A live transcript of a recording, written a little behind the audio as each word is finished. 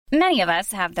Many of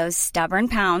us have those stubborn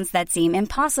pounds that seem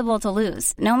impossible to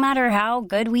lose, no matter how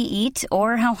good we eat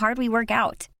or how hard we work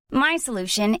out. My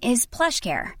solution is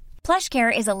PlushCare.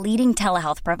 PlushCare is a leading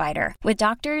telehealth provider with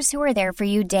doctors who are there for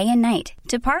you day and night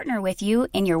to partner with you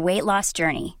in your weight loss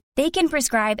journey. They can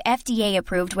prescribe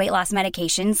FDA-approved weight loss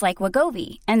medications like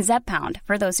Wegovy and Zepbound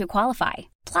for those who qualify.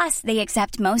 Plus, they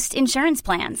accept most insurance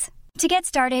plans. To get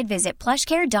started, visit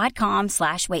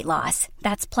plushcare.com/weightloss.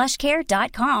 That's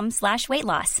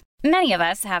plushcare.com/weightloss. Many of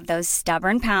us have those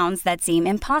stubborn pounds that seem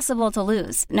impossible to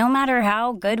lose, no matter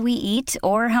how good we eat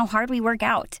or how hard we work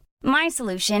out. My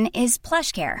solution is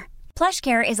PlushCare.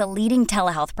 PlushCare is a leading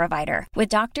telehealth provider with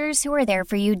doctors who are there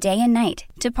for you day and night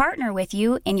to partner with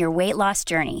you in your weight loss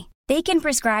journey. They can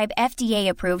prescribe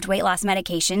FDA-approved weight loss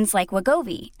medications like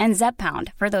Wegovy and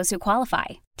Zepbound for those who qualify.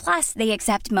 Plus, they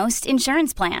accept most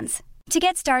insurance plans. To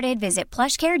get started, visit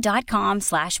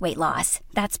plushcare.com/weightloss.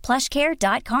 That's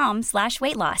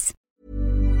plushcare.com/weightloss.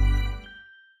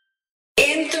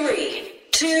 In 3,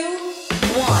 2,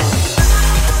 1.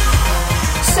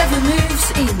 7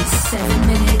 moves in 7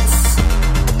 minutes.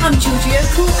 I'm Georgie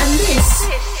Okell and this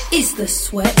is the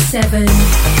Sweat 7.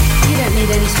 You don't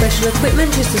need any special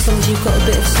equipment, just as long as you've got a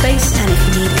bit of space, and if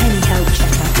you need any help,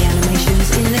 check out the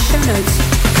animations in the show notes.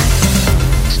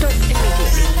 Stop immediately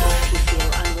if you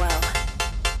feel unwell.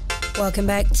 Welcome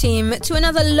back, team, to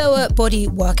another lower body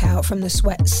workout from the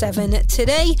Sweat 7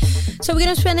 today. So we're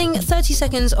going to be spending 30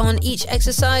 seconds on each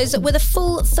exercise with a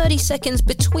full 30 seconds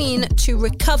between to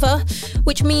recover,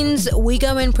 which means we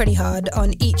go in pretty hard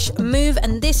on each move,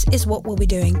 and this is what we'll be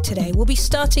doing today. We'll be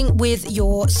starting with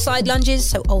your side lunges,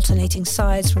 so alternating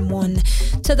sides from one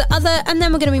to the other, and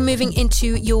then we're going to be moving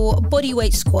into your body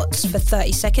weight squats for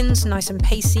 30 seconds, nice and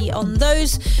pacey on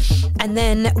those, and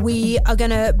then we are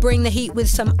going to bring the heat with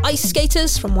some ice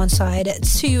skaters from one side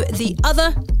to the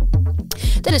other.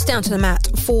 Then it's down to the mat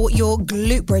for your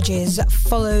glute bridges,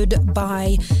 followed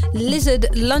by lizard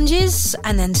lunges,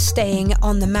 and then staying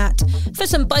on the mat for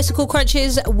some bicycle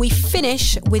crunches. We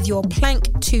finish with your plank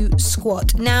to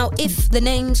squat. Now, if the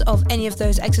names of any of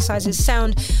those exercises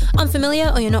sound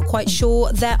unfamiliar or you're not quite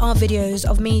sure, there are videos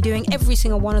of me doing every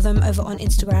single one of them over on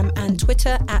Instagram and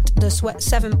Twitter at the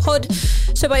Sweat7Pod.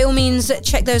 So by all means,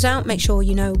 check those out. Make sure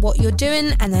you know what you're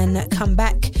doing, and then come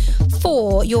back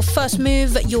for your first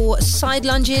move, your side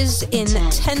lunges in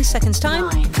 10 seconds time.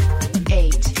 9,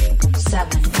 8,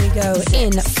 7. We go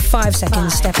in 5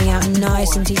 seconds, stepping out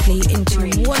nice and deeply into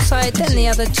one side, then the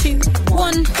other. 2,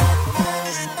 1.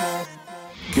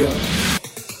 Go.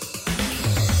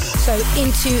 So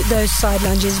into those side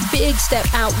lunges, big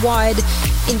step out wide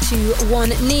into one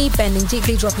knee, bending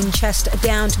deeply, dropping chest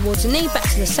down towards the knee, back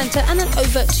to the center, and then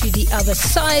over to the other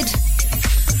side.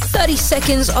 30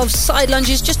 seconds of side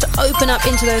lunges just to open up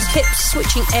into those hips,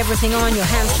 switching everything on, your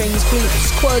hamstrings,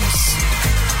 glutes, quads.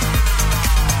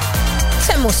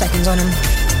 10 more seconds on them.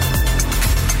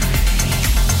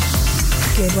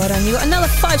 Good, well done. You got another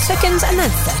 5 seconds, and then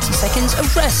 30 seconds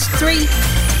of rest. 3,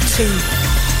 2,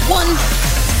 1.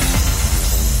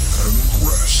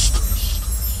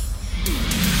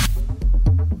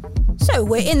 So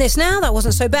we're in this now. That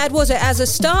wasn't so bad, was it? As a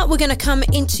start, we're going to come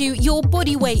into your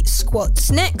body weight squats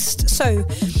next. So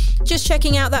just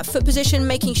checking out that foot position,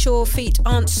 making sure feet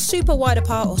aren't super wide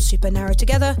apart or super narrow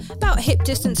together. About hip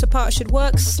distance apart should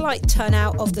work. Slight turn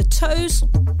out of the toes.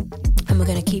 And we're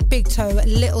going to keep big toe,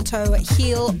 little toe,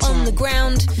 heel on the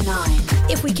ground. 9.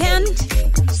 If we can,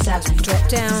 7. drop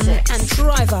down 6, and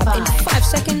drive up in 5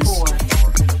 seconds. 4,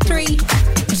 3,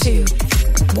 2,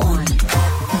 1.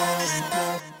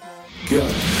 Go.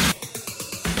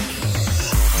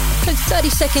 So 30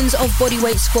 seconds of body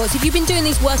weight squats. If you've been doing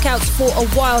these workouts for a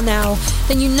while now,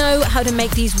 then you know how to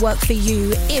make these work for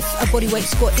you. If a body weight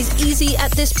squat is easy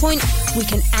at this point, we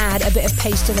can add a bit of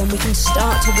pace to them. We can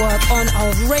start to work on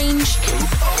our range.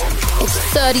 It's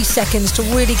 30 seconds to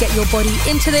really get your body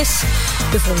into this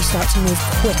before we start to move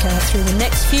quicker through the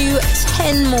next few.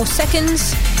 10 more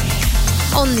seconds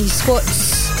on these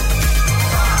squats.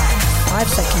 5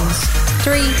 seconds.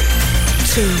 3,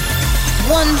 2,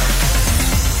 1.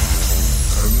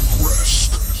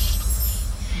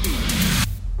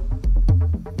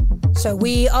 So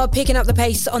we are picking up the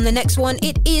pace on the next one.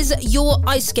 It is your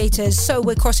ice skaters. So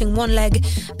we're crossing one leg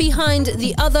behind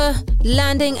the other,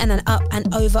 landing and then up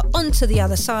and over onto the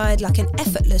other side like an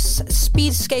effortless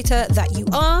speed skater that you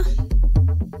are.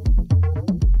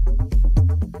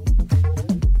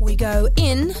 We go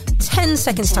in 10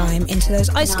 seconds time into those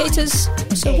ice skaters.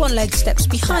 So one leg steps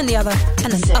behind the other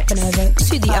and then up and over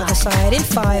to the other side in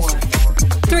 5,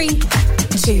 3,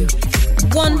 2,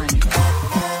 1.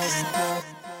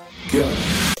 Go.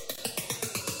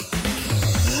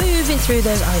 Moving moving through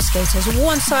those ice skaters,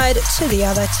 one side to the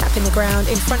other, tapping the ground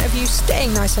in front of you,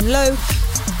 staying nice and low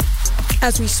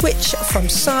as we switch from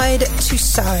side to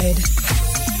side.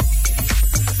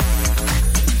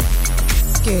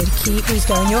 Good, keep these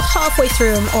going. You're halfway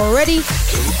through them already.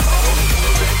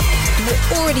 We're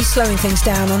already slowing things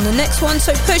down on the next one,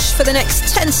 so push for the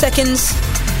next 10 seconds.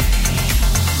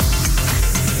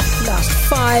 Last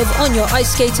 5 on your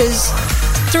ice skaters.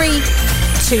 3,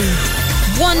 2,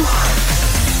 1.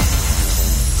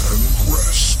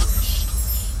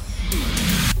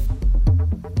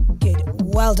 Good,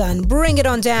 well done. Bring it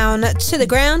on down to the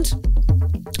ground.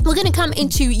 We're going to come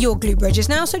into your glute bridges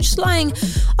now, so just lying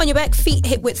on your back, feet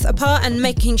hip width apart, and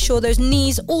making sure those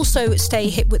knees also stay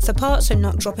hip width apart, so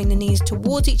not dropping the knees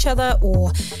towards each other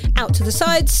or out to the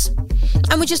sides.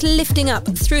 And we're just lifting up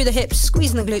through the hips,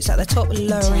 squeezing the glutes at the top,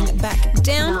 lowering 10, back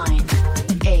down. 9,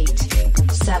 8,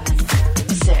 7,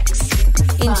 6.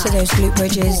 Into those glute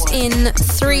bridges 4, in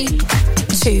 3,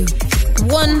 2,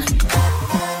 1.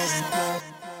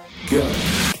 Go.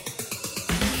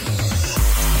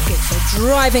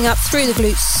 Driving up through the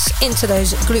glutes into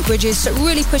those glute bridges, so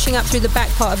really pushing up through the back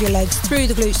part of your legs, through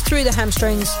the glutes, through the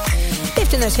hamstrings,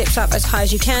 lifting those hips up as high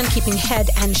as you can, keeping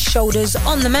head and shoulders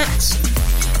on the mat.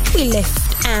 We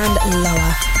lift and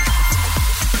lower.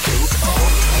 So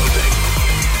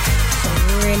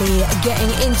really getting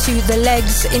into the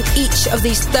legs in each of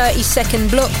these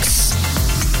 30-second blocks.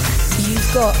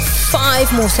 You've got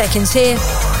 5 more seconds here.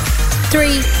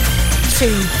 3,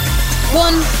 2,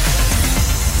 1.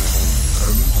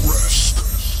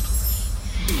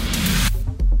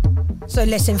 So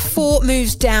listen, 4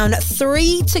 moves down,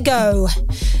 3 to go.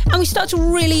 And we start to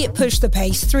really push the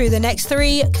pace through the next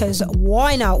 3, because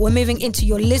why not? We're moving into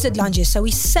your lizard lunges. So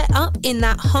we set up in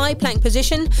that high plank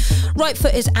position. Right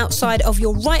foot is outside of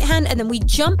your right hand, and then we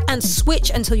jump and switch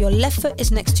until your left foot is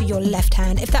next to your left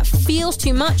hand. If that feels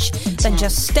too much, then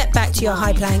just step back to your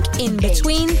high plank in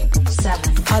between.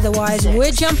 7, Otherwise, 6,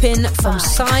 we're jumping from 5,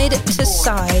 side to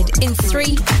side in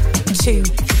 3, 2,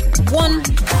 1.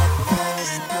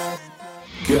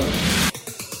 Go.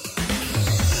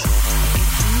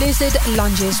 Lizard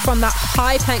lunges from that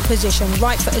high plank position.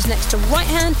 Right foot is next to right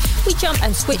hand. We jump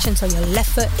and switch until your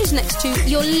left foot is next to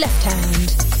your left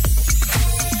hand.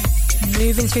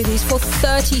 Moving through these for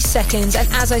 30 seconds. And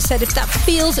as I said, if that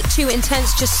feels too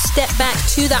intense, just step back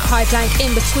to that high plank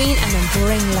in between and then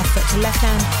bring left foot to left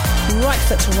hand, right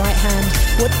foot to right hand.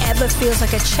 Whatever feels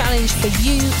like a challenge for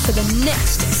you for the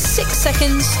next 6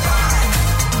 seconds.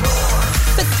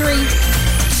 For 3,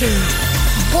 2,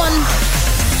 1.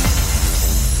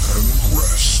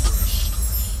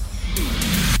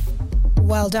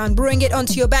 Well done. Bring it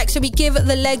onto your back. So we give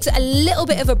the legs a little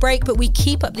bit of a break, but we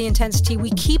keep up the intensity.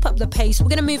 We keep up the pace. We're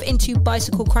going to move into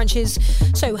bicycle crunches.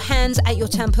 So hands at your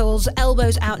temples,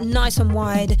 elbows out nice and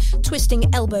wide,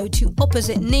 twisting elbow to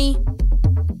opposite knee.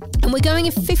 And we're going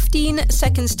in 15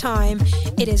 seconds time.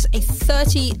 It is a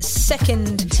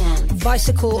 30-second 10,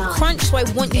 bicycle 9, crunch, so I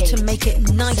want you 8, to make it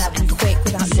nice 7, and quick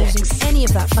without 6, losing any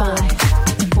of that form.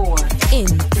 5, 4. In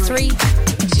 3,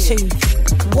 2,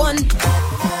 1.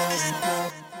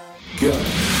 Go.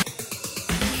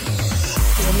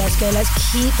 Good, let's go. Let's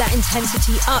keep that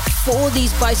intensity up for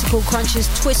these bicycle crunches.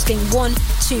 Twisting 1,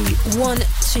 2, 1,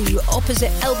 2.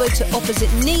 Opposite elbow to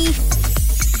opposite knee.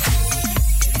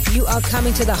 You are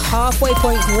coming to the halfway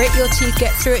point. Grit your teeth,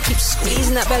 get through it. Keep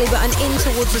squeezing that belly button in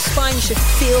towards the spine. You should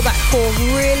feel that core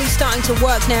really starting to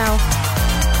work now.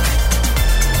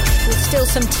 With still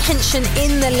some tension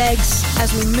in the legs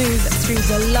as we move through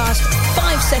the last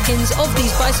 5 seconds of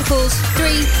these bicycles.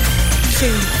 3,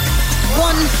 2,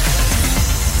 1.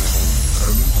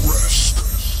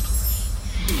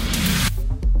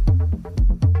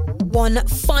 One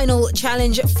final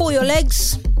challenge for your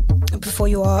legs before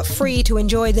you are free to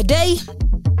enjoy the day.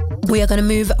 We are going to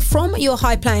move from your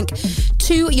high plank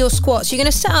to your squats. You're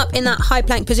going to set up in that high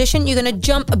plank position. You're going to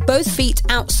jump both feet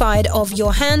outside of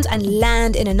your hands and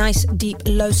land in a nice deep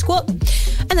low squat.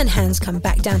 And then hands come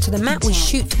back down to the mat. We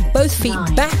shoot both feet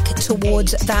back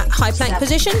towards that high plank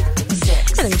position.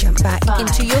 And then we jump back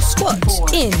into your squat.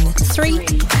 In 3,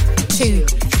 2,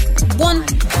 1.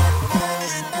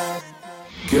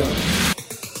 Go.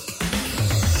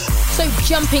 So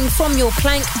jumping from your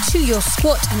plank to your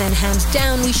squat and then hands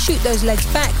down, we shoot those legs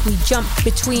back, we jump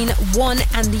between one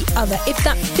and the other. If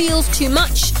that feels too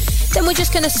much, then we're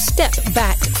just going to step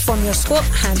back from your squat,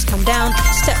 hands come down,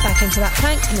 step back into that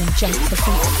plank and then jump the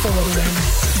feet forward again.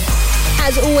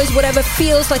 As always, whatever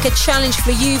feels like a challenge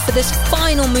for you for this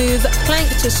final move, plank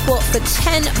to squat for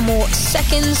 10 more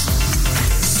seconds.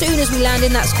 As soon as we land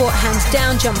in that squat, hands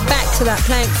down, jump back to that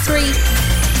plank. 3,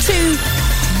 2,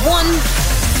 1.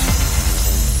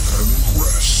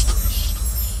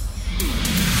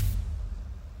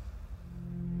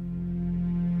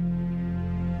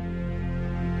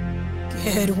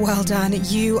 Good, well done.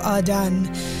 You are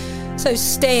done. So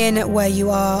stay in where you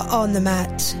are on the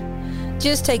mat.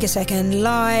 Just take a second,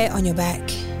 lie on your back,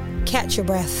 catch your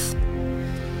breath.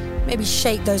 Maybe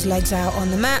shake those legs out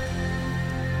on the mat.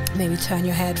 Maybe turn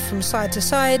your head from side to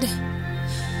side.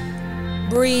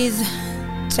 Breathe.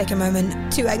 Take a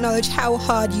moment to acknowledge how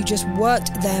hard you just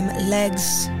worked them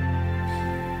legs.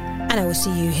 And I will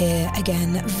see you here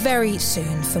again very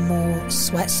soon for more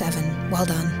Sweat 7. Well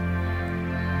done.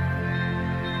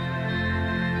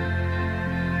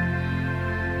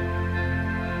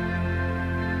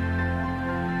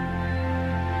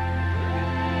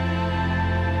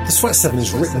 The Sweat 7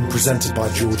 is written and presented by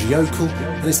Georgie Yokel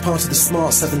and is part of the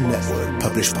Smart 7 network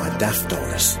published by Daft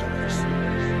Doris.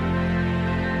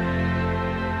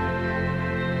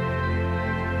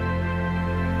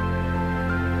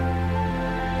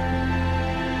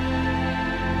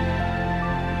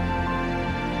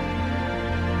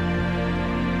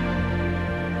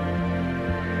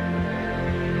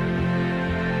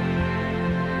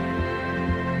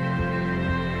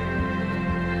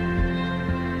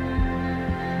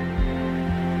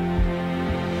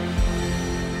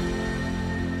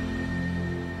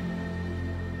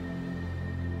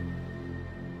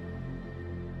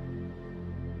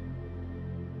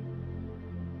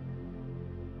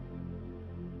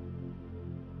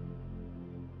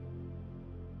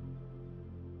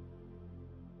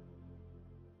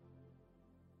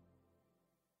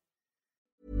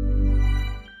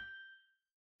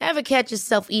 Ever catch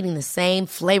yourself eating the same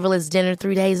flavorless dinner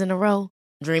 3 days in a row?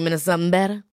 Dreaming of something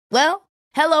better? Well,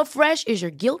 HelloFresh is your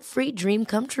guilt-free dream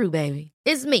come true, baby.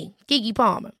 It's me, Keke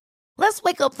Palmer. Let's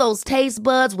wake up those taste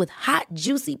buds with hot,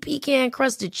 juicy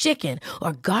pecan-crusted chicken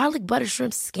or garlic butter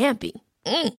shrimp scampi.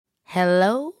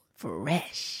 Hello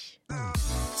Fresh.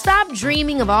 Stop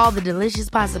dreaming of all the delicious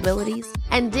possibilities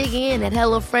and dig in at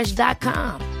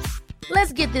HelloFresh.com.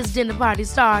 Let's get this dinner party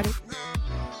started.